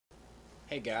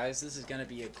Hey guys, this is going to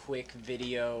be a quick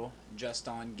video just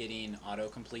on getting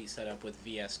autocomplete set up with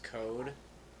VS Code.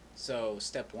 So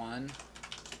step 1,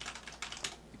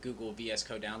 Google VS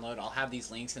Code download. I'll have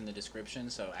these links in the description,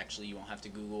 so actually you won't have to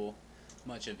Google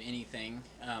much of anything.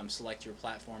 Select your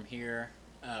platform here,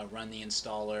 run the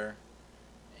installer,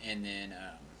 and then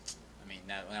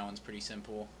that one's pretty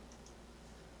simple.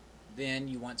 Then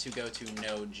you want to go to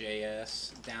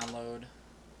nodejs download.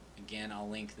 Again, I'll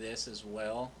link this as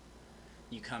well.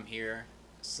 You come here,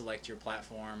 select your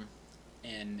platform,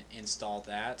 and install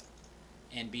that.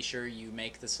 And be sure you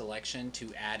make the selection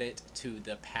to add it to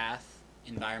the path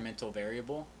environmental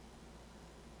variable.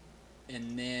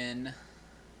 And then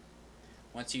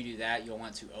once you do that, you'll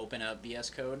want to open up VS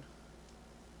Code.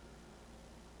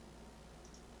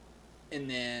 And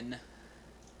then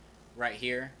right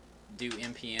here, do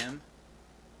npm.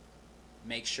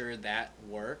 Make sure that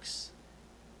works.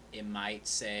 It might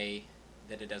say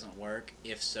that it doesn't work.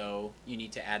 If so, you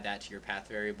need to add that to your path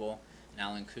variable, and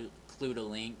I'll include a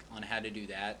link on how to do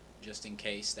that just in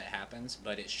case that happens,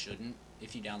 but it shouldn't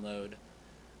if you download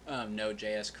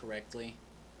Node.js correctly.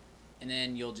 And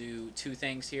then you'll do two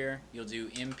things here. You'll do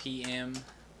npm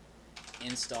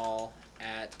install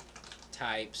at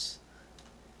types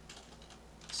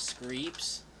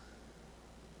Screeps,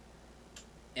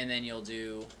 and then you'll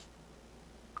do,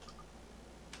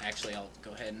 actually I'll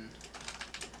go ahead and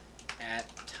at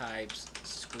types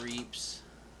Screeps,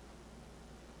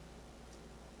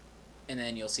 and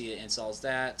then you'll see it installs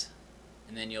that,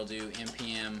 and then you'll do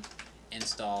npm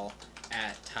install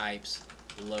at types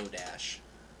lodash,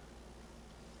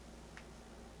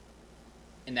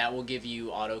 and that will give you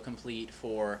autocomplete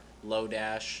for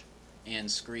lodash and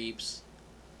Screeps.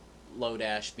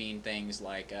 Lodash being things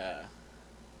like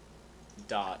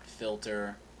dot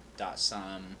filter, dot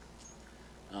sum,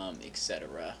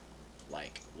 etc.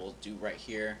 Like we'll do right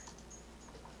here,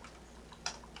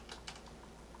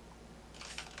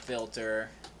 filter,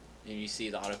 and you see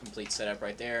the autocomplete setup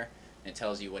right there, and it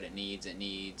tells you what it needs. It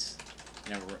needs,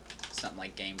 something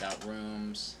like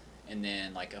game.rooms, and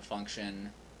then like a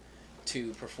function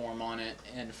to perform on it.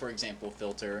 And for example,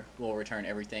 filter will return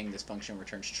everything this function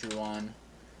returns true on.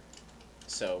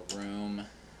 So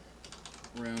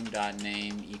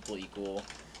room.name equal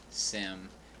sim.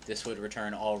 This would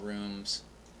return all rooms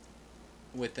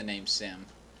with the name sim.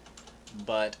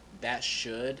 But that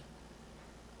should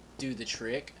do the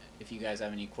trick. If you guys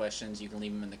have any questions, you can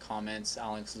leave them in the comments.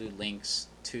 I'll include links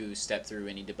to step through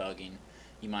any debugging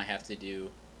you might have to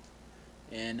do.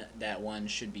 And that one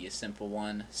should be a simple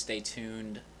one. Stay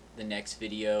tuned. The next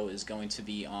video is going to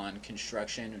be on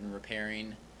construction and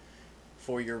repairing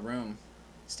for your room.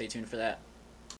 Stay tuned for that.